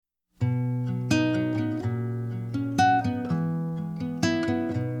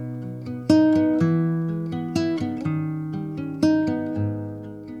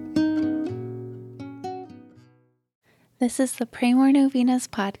This is the Pray More Novenas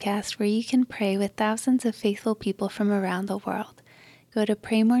podcast where you can pray with thousands of faithful people from around the world. Go to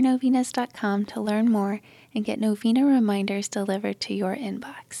praymorenovenas.com to learn more and get novena reminders delivered to your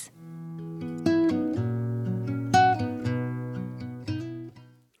inbox.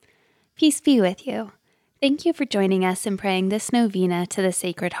 Peace be with you. Thank you for joining us in praying this novena to the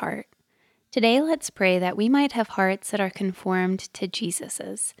Sacred Heart. Today, let's pray that we might have hearts that are conformed to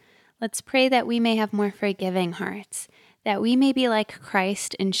Jesus's. Let's pray that we may have more forgiving hearts, that we may be like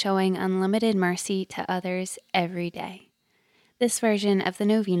Christ in showing unlimited mercy to others every day. This version of the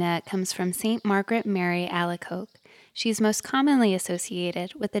novena comes from St. Margaret Mary Alacoque. She is most commonly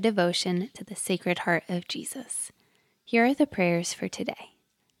associated with the devotion to the Sacred Heart of Jesus. Here are the prayers for today.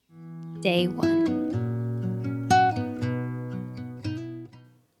 Day 1.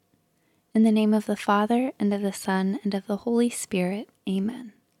 In the name of the Father, and of the Son, and of the Holy Spirit.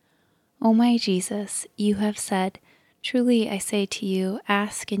 Amen. O my Jesus, you have said, "Truly I say to you,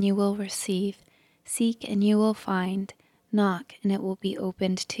 ask and you will receive, seek and you will find, knock and it will be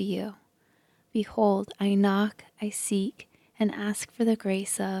opened to you." Behold, I knock, I seek, and ask for the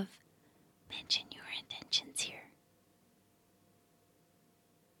grace of. Mention your intentions here.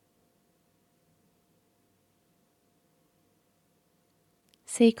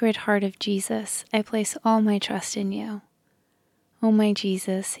 Sacred Heart of Jesus, I place all my trust in you. O my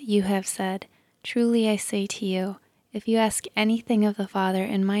Jesus, you have said, "Truly I say to you, if you ask anything of the Father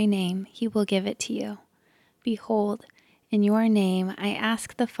in my name, he will give it to you." Behold, in your name I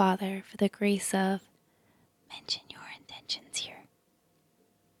ask the Father for the grace of. Mention your intentions here.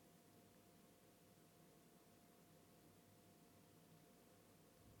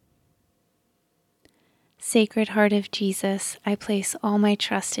 Sacred Heart of Jesus, I place all my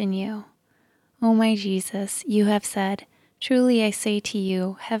trust in you. O my Jesus, you have said, "Truly I say to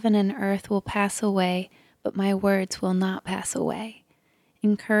you, heaven and earth will pass away, but my words will not pass away."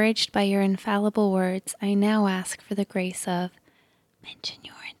 Encouraged by your infallible words, I now ask for the grace of. Mention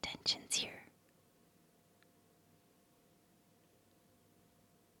your intentions here.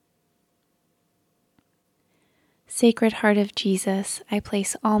 Sacred Heart of Jesus, I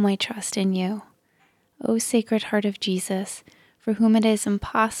place all my trust in you. O Sacred Heart of Jesus, for whom it is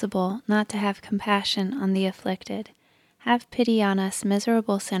impossible not to have compassion on the afflicted, have pity on us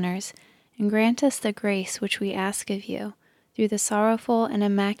miserable sinners, and grant us the grace which we ask of you, through the sorrowful and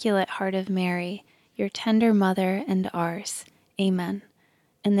immaculate heart of Mary, your tender mother and ours. Amen.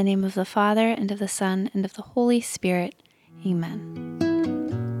 In the name of the Father, and of the Son, and of the Holy Spirit. Amen.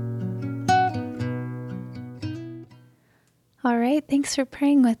 All right, thanks for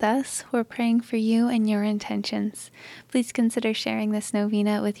praying with us. We're praying for you and your intentions. Please consider sharing this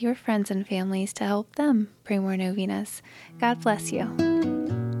novena with your friends and families to help them pray more novenas. God bless you.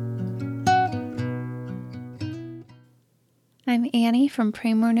 I'm Annie from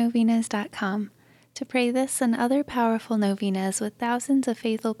praymorenovenas.com. To pray this and other powerful novenas with thousands of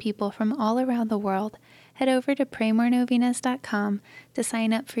faithful people from all around the world, head over to praymorenovenas.com to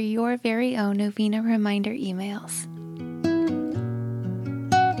sign up for your very own novena reminder emails.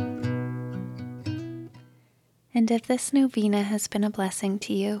 And if this novena has been a blessing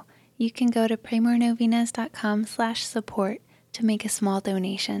to you, you can go to praymorenovenas.com/support to make a small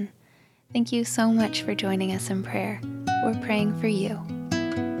donation. Thank you so much for joining us in prayer. We're praying for you.